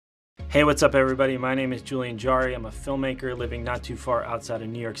Hey, what's up everybody? My name is Julien Jarry. I'm a filmmaker living not too far outside of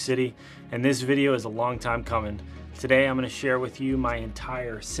New York City, and this video is a long time coming. Today I'm going to share with you my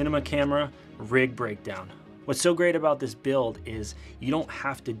entire cinema camera rig breakdown. What's so great about this build is you don't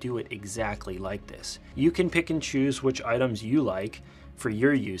have to do it exactly like this. You can pick and choose which items you like for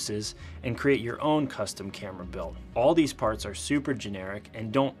your uses and create your own custom camera build. All these parts are super generic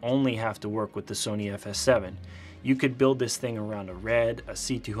and don't only have to work with the Sony FS7. You could build this thing around a Red, a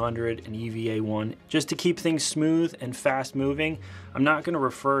C200, an EVA1. Just to keep things smooth and fast moving, I'm not going to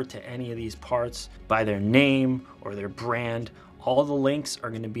refer to any of these parts by their name or their brand. All the links are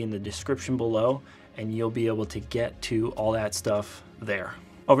going to be in the description below, and you'll be able to get to all that stuff there.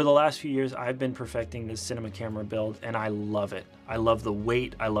 Over the last few years, I've been perfecting this cinema camera build, and I love it. I love the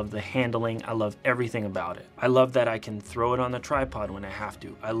weight, I love the handling, I love everything about it. I love that I can throw it on the tripod when I have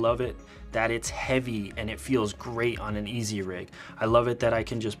to. I love it that it's heavy and it feels great on an easy rig. I love it that I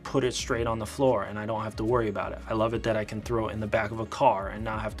can just put it straight on the floor and I don't have to worry about it. I love it that I can throw it in the back of a car and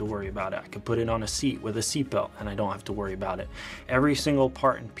not have to worry about it. I can put it on a seat with a seatbelt and I don't have to worry about it. Every single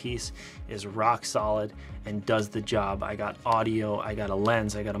part and piece is rock solid and does the job. I got audio, I got a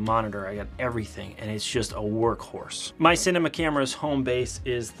lens, I got a monitor, I got everything, and it's just a workhorse. My cinema camera's home base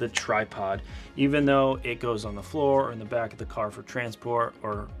is the tripod. Even though it goes on the floor or in the back of the car for transport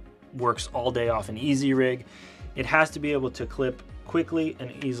or works all day off an easy rig, it has to be able to clip quickly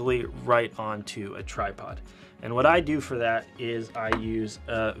and easily right onto a tripod. And what I do for that is I use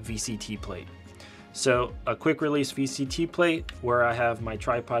a VCT plate. So a quick release VCT plate where I have my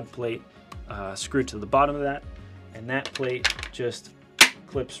tripod plate screwed to the bottom of that, and that plate just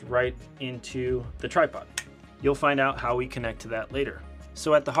clips right into the tripod. You'll find out how we connect to that later.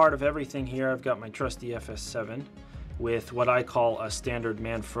 So at the heart of everything here, I've got my trusty FS7 with what I call a standard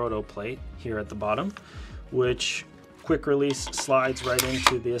Manfrotto plate here at the bottom, which quick release slides right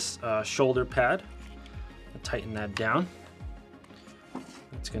into this shoulder pad. I'll tighten that down.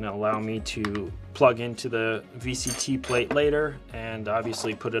 It's going to allow me to plug into the VCT plate later and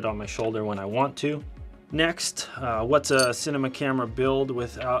obviously put it on my shoulder when I want to. Next, what's a cinema camera build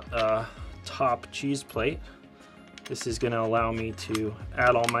without a top cheese plate? This is going to allow me to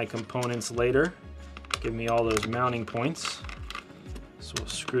add all my components later, give me all those mounting points. So we'll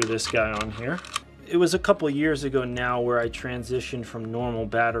screw this guy on here. It was a couple years ago now where I transitioned from normal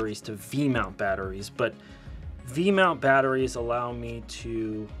batteries to V-mount batteries, but V-mount batteries allow me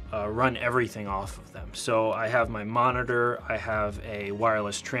to run everything off of them. So I have my monitor, I have a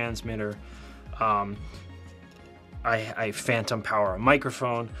wireless transmitter, I phantom power a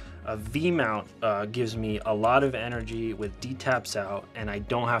microphone. A V-mount gives me a lot of energy with D-taps out, and I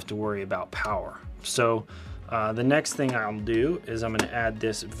don't have to worry about power. So the next thing I'll do is I'm going to add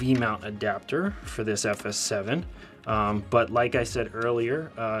this V-mount adapter for this FS7. But like I said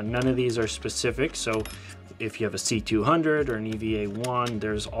earlier, none of these are specific. So if you have a C200 or an EVA1,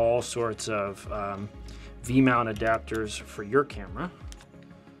 there's all sorts of V-mount adapters for your camera.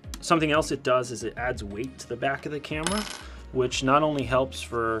 Something else it does is it adds weight to the back of the camera, which not only helps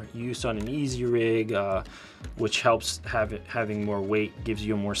for use on an easy rig, which helps having more weight, gives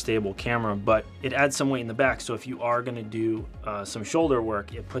you a more stable camera, but it adds some weight in the back. So if you are going to do some shoulder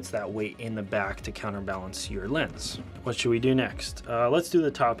work, it puts that weight in the back to counterbalance your lens. What should we do next? Let's do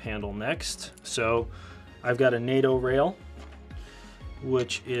the top handle next. So I've got a NATO rail,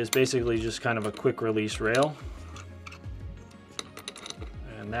 which is basically just kind of a quick release rail.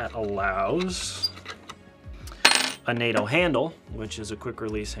 And that allows a NATO handle, which is a quick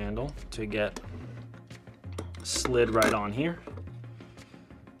release handle, to get slid right on here.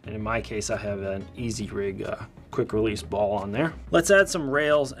 And in my case, I have an easy rig quick release ball on there. Let's add some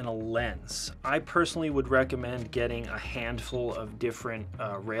rails and a lens. I personally would recommend getting a handful of different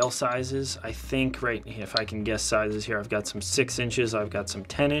rail sizes. I think, right, if I can guess sizes here, I've got some 6 inches, I've got some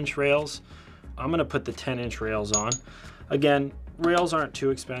 10-inch rails. I'm gonna put the 10-inch rails on. Again, rails aren't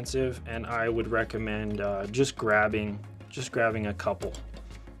too expensive, and I would recommend just grabbing a couple,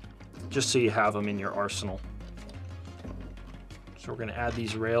 just so you have them in your arsenal. So we're going to add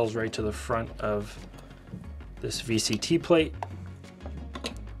these rails right to the front of this VCT plate.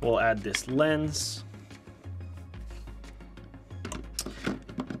 We'll add this lens.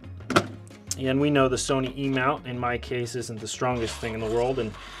 And we know the Sony E-mount, in my case, isn't the strongest thing in the world,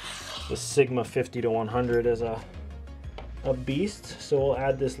 and the Sigma 50-100 is a beast. So we'll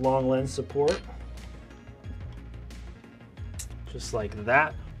add this long lens support, just like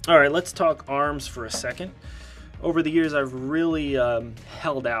that. All right, let's talk arms for a second. Over the years, I've really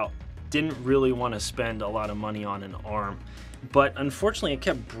held out. Didn't really want to spend a lot of money on an arm, but unfortunately I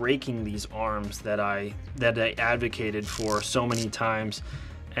kept breaking these arms that I advocated for so many times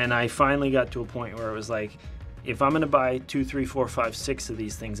And I finally got to a point where it was like, if I'm gonna buy 2, 3, 4, 5, 6 of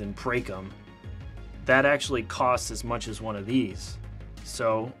these things and break them, that actually costs as much as one of these.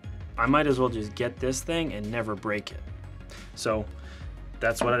 So I might as well just get this thing and never break it. So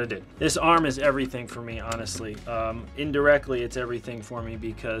that's what I did. This arm is everything for me, honestly. Indirectly, it's everything for me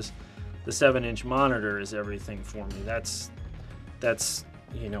because the 7-inch monitor is everything for me. That's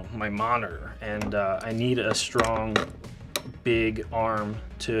you know, my monitor, and I need a strong, big arm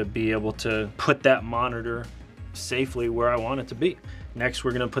to be able to put that monitor safely where I want it to be. Next,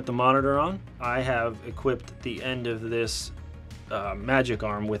 we're gonna put the monitor on. I have equipped the end of this magic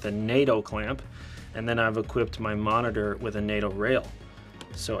arm with a NATO clamp, and then I've equipped my monitor with a NATO rail.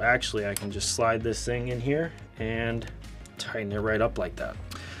 So actually I can just slide this thing in here and tighten it right up like that.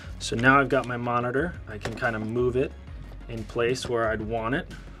 So now I've got my monitor. I can kind of move it in place where I'd want it,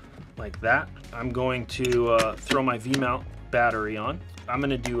 like that. I'm going to throw my V-mount battery on. I'm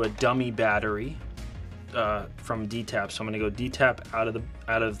gonna do a dummy battery from D-tap. So I'm gonna go D-tap out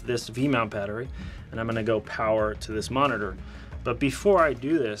of this V-mount battery, and I'm gonna go power to this monitor. But before I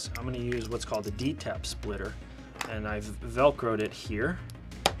do this, I'm gonna use what's called a D-tap splitter, and I've Velcroed it here.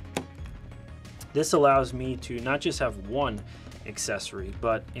 This allows me to not just have one accessory,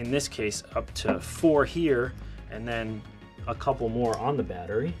 but in this case up to 4 here, and then a couple more on the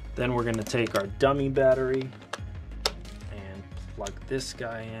battery. Then we're gonna take our dummy battery and plug this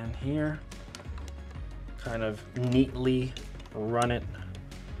guy in here, kind of neatly run it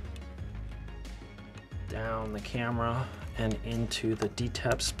down the camera and into the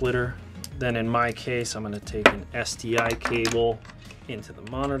D-tap splitter. Then in my case, I'm gonna take an SDI cable into the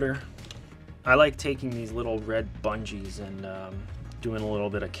monitor. I like taking these little red bungees and doing a little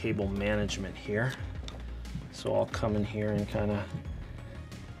bit of cable management here. So I'll come in here and kind of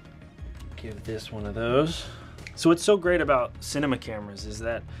give this one of those. So what's so great about cinema cameras is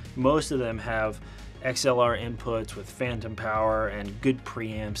that most of them have XLR inputs with phantom power and good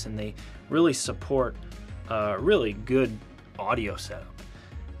preamps, and they really support really good audio setup.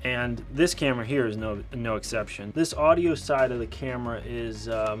 And this camera here is no exception. This audio side of the camera is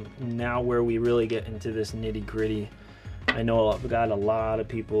now where we really get into this nitty-gritty. I know I've got a lot of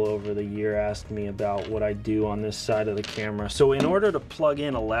people over the year asked me about what I do on this side of the camera. So in order to plug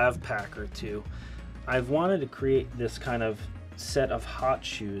in a lav pack or two, I've wanted to create this kind of set of hot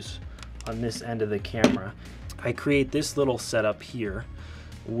shoes on this end of the camera. I create this little setup here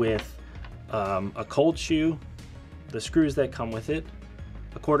with a cold shoe, the screws that come with it,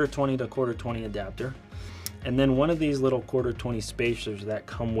 a 1/4-20 to 1/4-20 adapter, and then one of these little 1/4-20 spacers that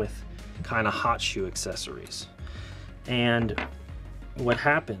come with kind of hot shoe accessories. And what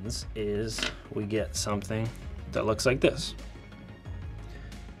happens is we get something that looks like this.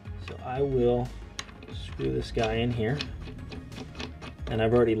 So I will screw this guy in here, and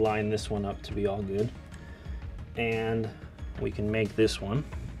I've already lined this one up to be all good, and we can make this one.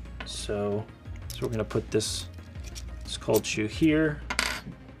 So we're gonna put this cold shoe here,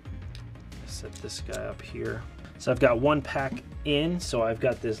 set this guy up here. So I've got one pack in, so I've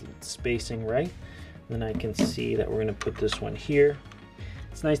got this spacing right. Then I can see that we're gonna put this one here.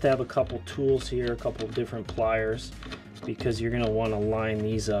 It's nice to have a couple tools here, a couple different pliers, because you're gonna wanna line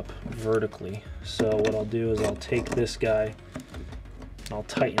these up vertically. So what I'll do is I'll take this guy, I'll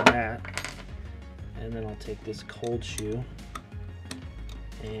tighten that, and then I'll take this cold shoe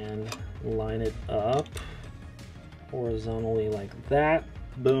and line it up horizontally like that,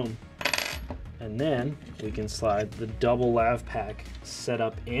 boom. And then we can slide the double lav pack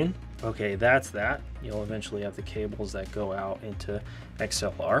setup in. Okay, that's that. You'll eventually have the cables that go out into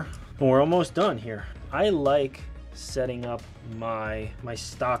XLR. And we're almost done here. I like setting up my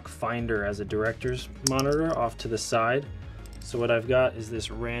stock finder as a director's monitor off to the side. So what I've got is this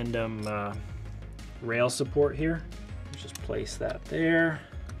random rail support here. Just place that there.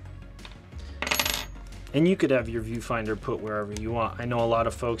 And you could have your viewfinder put wherever you want. I know a lot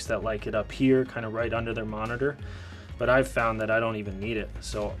of folks that like it up here, kind of right under their monitor, but I've found that I don't even need it.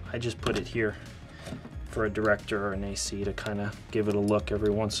 So I just put it here for a director or an AC to kind of give it a look every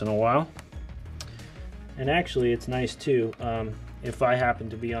once in a while. And actually it's nice too, if I happen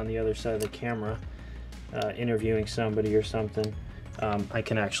to be on the other side of the camera interviewing somebody or something, I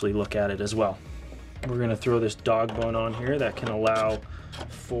can actually look at it as well. We're gonna throw this dog bone on here that can allow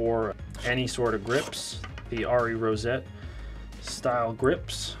for any sort of grips, the Ari Rosette style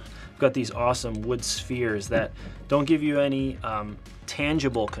grips. I've got these awesome wood spheres that don't give you any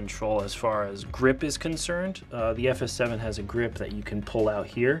tangible control as far as grip is concerned. The FS7 has a grip that you can pull out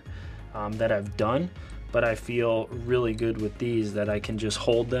here that I've done, but I feel really good with these that I can just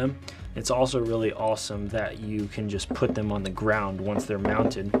hold them. It's also really awesome that you can just put them on the ground once they're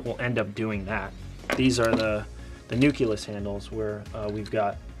mounted. We'll end up doing that. These are the nucleus handles where we've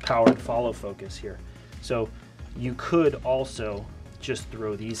got powered follow focus here. So you could also just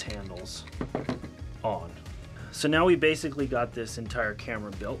throw these handles on. So now we basically got this entire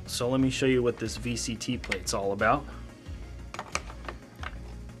camera built. So let me show you what this VCT plate's all about.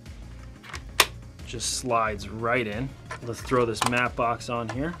 Just slides right in. Let's throw this matte box on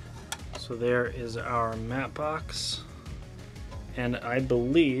here. So there is our matte box. And I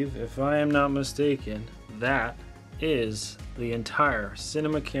believe, if I am not mistaken, that is the entire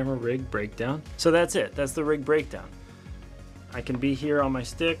cinema camera rig breakdown. So that's it, that's the rig breakdown. I can be here on my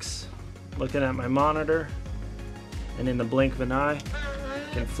sticks, looking at my monitor, and in the blink of an eye,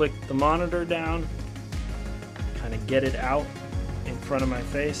 I can flick the monitor down, kind of get it out in front of my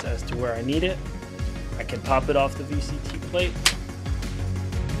face as to where I need it. I can pop it off the VCT plate,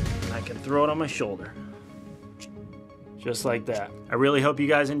 and I can throw it on my shoulder. Just like that. I really hope you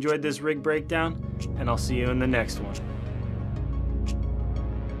guys enjoyed this rig breakdown, and I'll see you in the next one.